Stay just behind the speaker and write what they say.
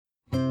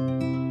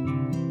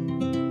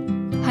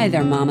Hi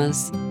there,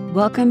 mamas.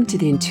 Welcome to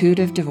the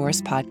Intuitive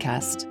Divorce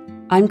Podcast.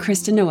 I'm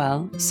Kristen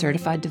Noel,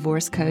 certified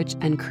divorce coach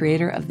and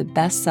creator of the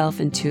Best Self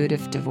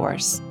Intuitive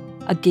Divorce,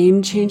 a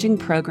game-changing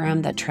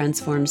program that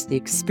transforms the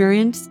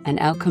experience and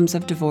outcomes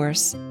of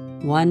divorce,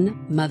 one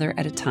mother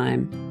at a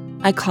time.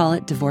 I call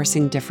it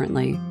Divorcing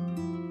Differently.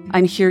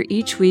 I'm here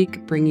each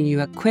week bringing you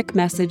a quick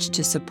message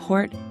to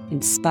support,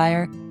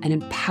 inspire, and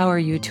empower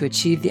you to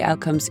achieve the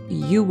outcomes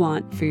you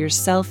want for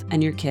yourself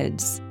and your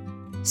kids.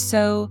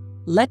 So,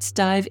 let's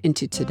dive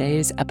into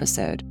today's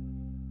episode.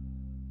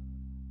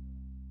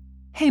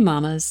 Hey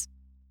mamas,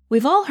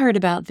 we've all heard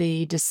about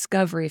the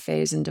discovery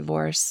phase in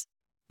divorce,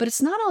 but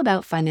it's not all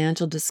about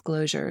financial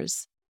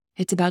disclosures.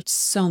 It's about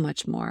so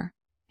much more.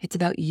 It's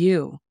about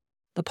you,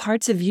 the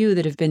parts of you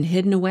that have been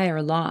hidden away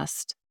or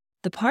lost,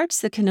 the parts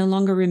that can no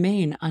longer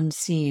remain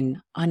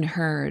unseen,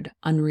 unheard,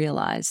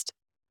 unrealized.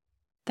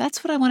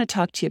 That's what I want to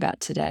talk to you about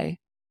today.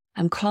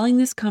 I'm calling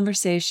this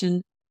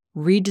conversation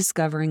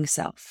Rediscovering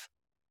Self.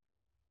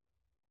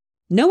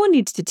 No one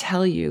needs to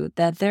tell you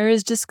that there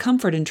is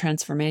discomfort in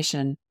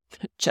transformation.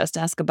 Just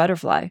ask a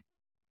butterfly.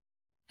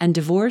 And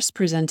divorce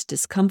presents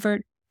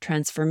discomfort,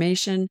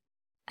 transformation,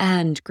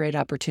 and great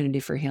opportunity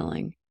for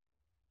healing.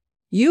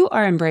 You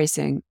are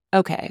embracing,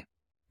 okay,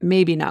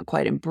 maybe not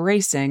quite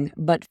embracing,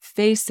 but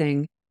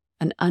facing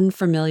an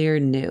unfamiliar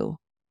new.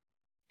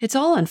 It's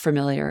all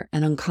unfamiliar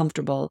and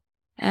uncomfortable,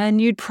 and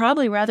you'd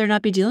probably rather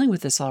not be dealing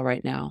with this all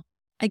right now.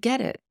 I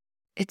get it.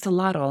 It's a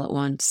lot all at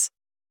once.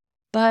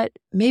 But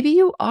maybe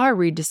you are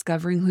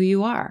rediscovering who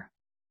you are.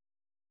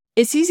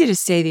 It's easy to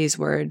say these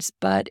words,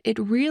 but it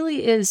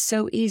really is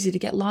so easy to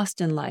get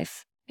lost in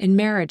life, in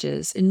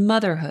marriages, in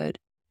motherhood,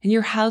 in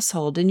your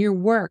household, in your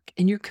work,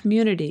 in your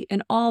community,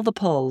 in all the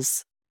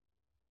pulls.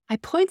 I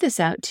point this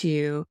out to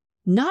you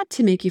not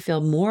to make you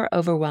feel more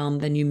overwhelmed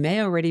than you may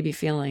already be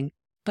feeling,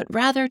 but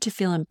rather to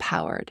feel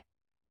empowered.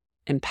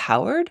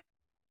 Empowered?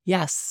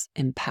 Yes,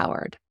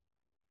 empowered.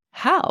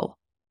 How?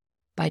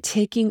 By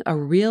taking a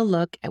real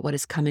look at what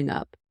is coming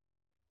up,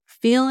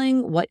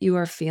 feeling what you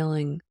are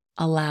feeling,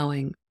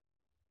 allowing.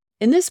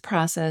 In this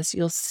process,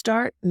 you'll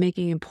start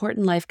making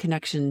important life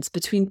connections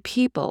between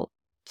people,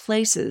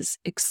 places,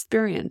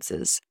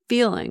 experiences,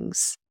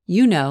 feelings.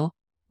 You know,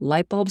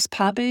 light bulbs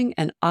popping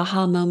and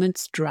aha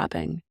moments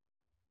dropping.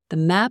 The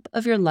map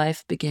of your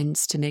life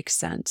begins to make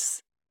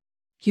sense.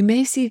 You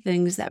may see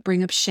things that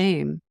bring up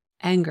shame,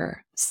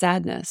 anger,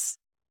 sadness.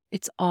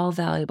 It's all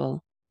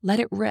valuable. Let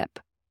it rip.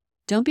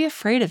 Don't be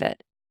afraid of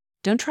it.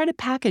 Don't try to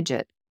package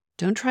it.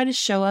 Don't try to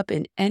show up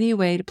in any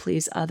way to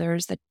please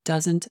others that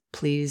doesn't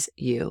please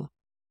you.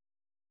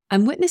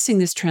 I'm witnessing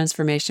this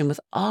transformation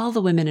with all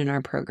the women in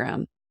our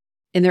program,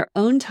 in their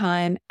own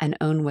time and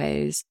own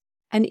ways,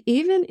 and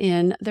even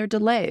in their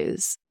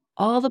delays,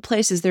 all the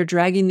places they're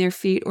dragging their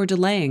feet or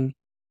delaying.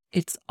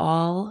 It's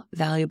all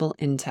valuable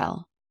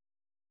intel.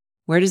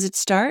 Where does it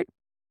start?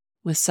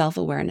 With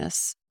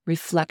self-awareness,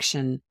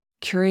 reflection,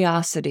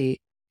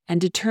 curiosity, and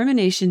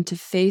determination to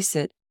face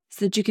it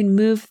so that you can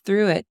move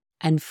through it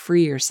and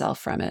free yourself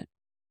from it.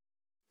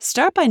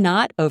 Start by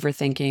not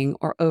overthinking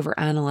or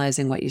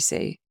overanalyzing what you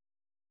see.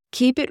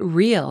 Keep it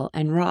real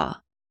and raw.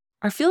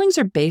 Our feelings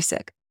are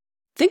basic.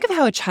 Think of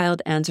how a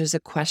child answers a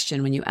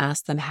question when you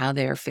ask them how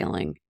they are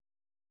feeling.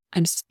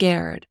 I'm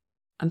scared.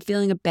 I'm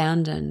feeling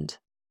abandoned.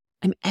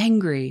 I'm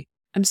angry.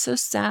 I'm so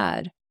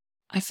sad.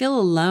 I feel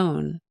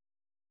alone,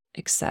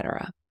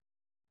 etc.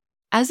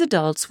 As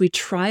adults, we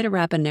try to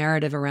wrap a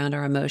narrative around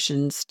our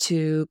emotions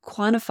to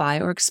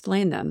quantify or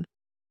explain them.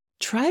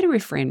 Try to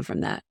refrain from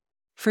that.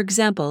 For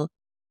example,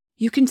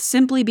 you can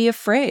simply be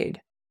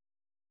afraid.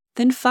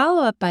 Then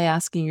follow up by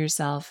asking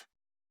yourself,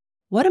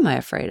 what am I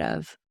afraid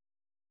of?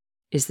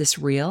 Is this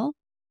real?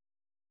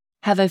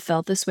 Have I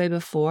felt this way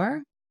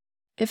before?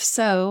 If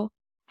so,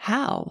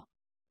 how?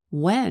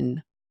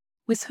 When?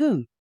 With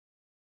whom?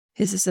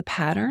 Is this a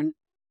pattern?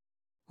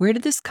 Where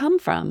did this come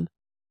from?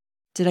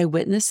 Did I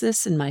witness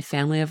this in my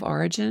family of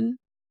origin?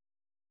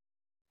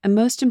 And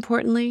most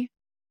importantly,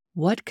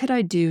 what could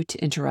I do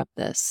to interrupt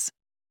this?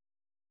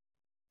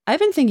 I've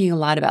been thinking a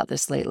lot about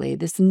this lately,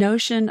 this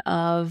notion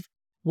of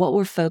what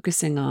we're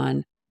focusing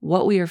on,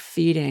 what we are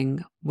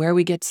feeding, where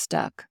we get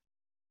stuck.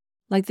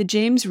 Like the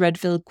James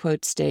Redfield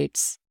quote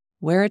states,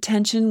 where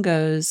attention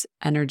goes,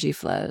 energy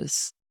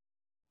flows.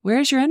 Where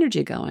is your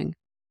energy going?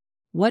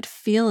 What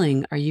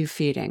feeling are you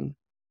feeding?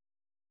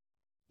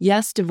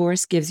 Yes,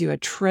 divorce gives you a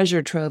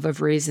treasure trove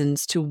of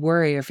reasons to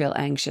worry or feel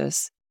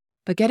anxious,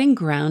 but getting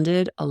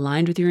grounded,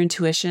 aligned with your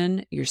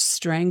intuition, your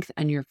strength,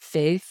 and your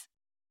faith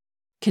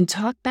can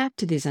talk back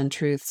to these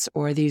untruths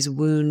or these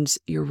wounds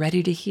you're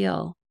ready to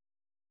heal.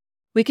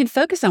 We can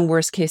focus on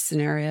worst-case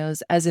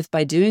scenarios as if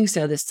by doing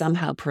so this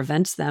somehow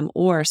prevents them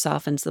or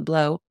softens the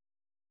blow,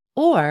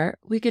 or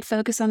we could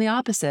focus on the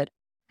opposite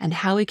and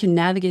how we can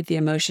navigate the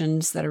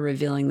emotions that are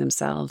revealing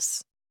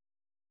themselves.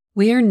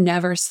 We are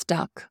never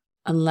stuck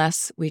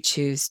unless we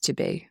choose to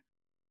be.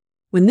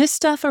 When this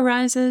stuff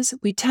arises,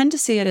 we tend to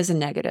see it as a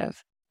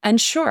negative.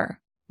 And sure,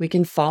 we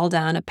can fall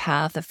down a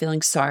path of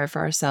feeling sorry for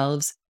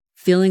ourselves,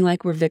 feeling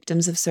like we're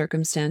victims of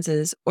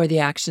circumstances or the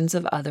actions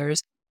of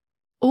others,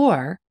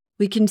 Or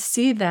we can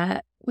see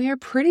that we are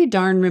pretty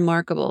darn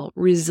remarkable,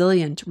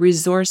 resilient,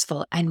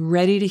 resourceful, and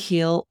ready to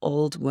heal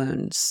old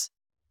wounds.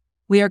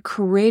 We are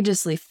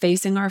courageously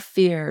facing our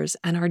fears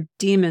and our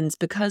demons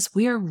because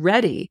we are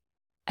ready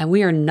and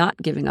we are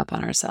not giving up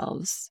on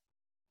ourselves.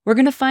 We're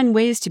going to find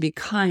ways to be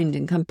kind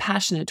and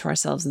compassionate to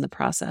ourselves in the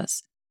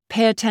process,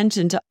 pay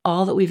attention to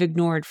all that we've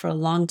ignored for a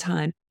long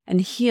time, and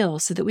heal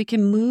so that we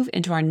can move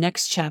into our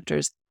next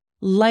chapters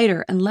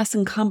lighter and less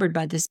encumbered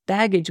by this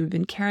baggage we've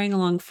been carrying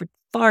along for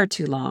far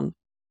too long.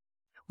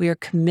 We are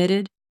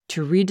committed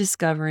to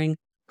rediscovering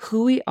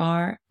who we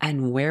are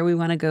and where we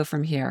want to go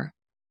from here.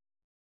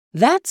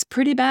 That's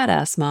pretty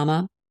badass,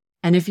 Mama.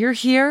 And if you're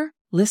here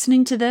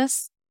listening to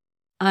this,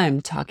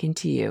 I'm talking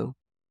to you.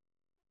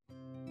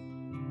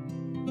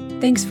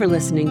 Thanks for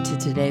listening to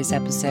today's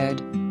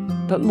episode,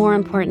 but more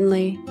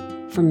importantly,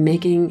 for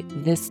making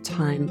this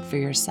time for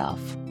yourself.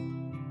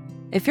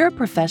 If you're a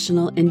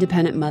professional,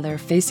 independent mother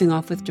facing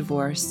off with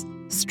divorce,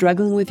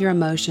 struggling with your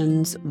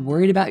emotions,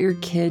 worried about your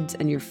kids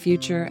and your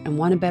future, and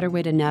want a better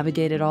way to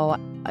navigate it all,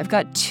 I've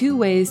got 2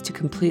 ways to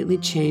completely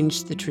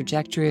change the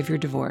trajectory of your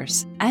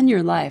divorce and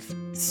your life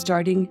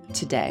starting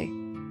today.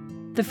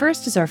 The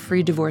first is our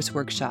free divorce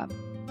workshop.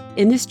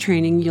 In this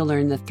training, you'll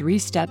learn the 3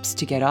 steps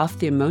to get off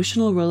the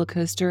emotional roller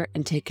coaster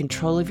and take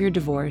control of your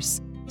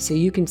divorce so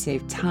you can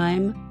save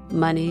time,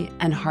 money,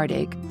 and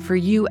heartache for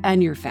you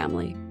and your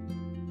family.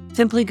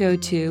 Simply go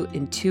to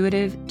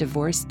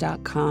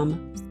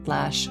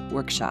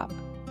intuitivedivorce.com/workshop.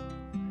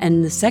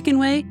 And the second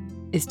way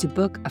is to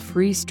book a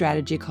free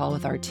strategy call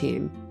with our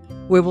team,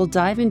 where we'll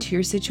dive into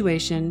your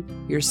situation,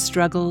 your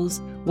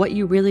struggles, what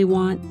you really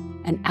want,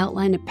 and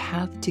outline a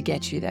path to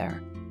get you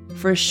there.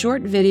 For a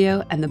short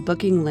video and the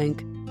booking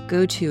link,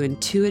 go to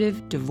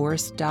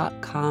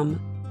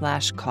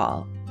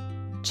intuitivedivorce.com/call.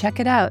 Check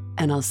it out,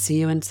 and I'll see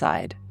you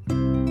inside.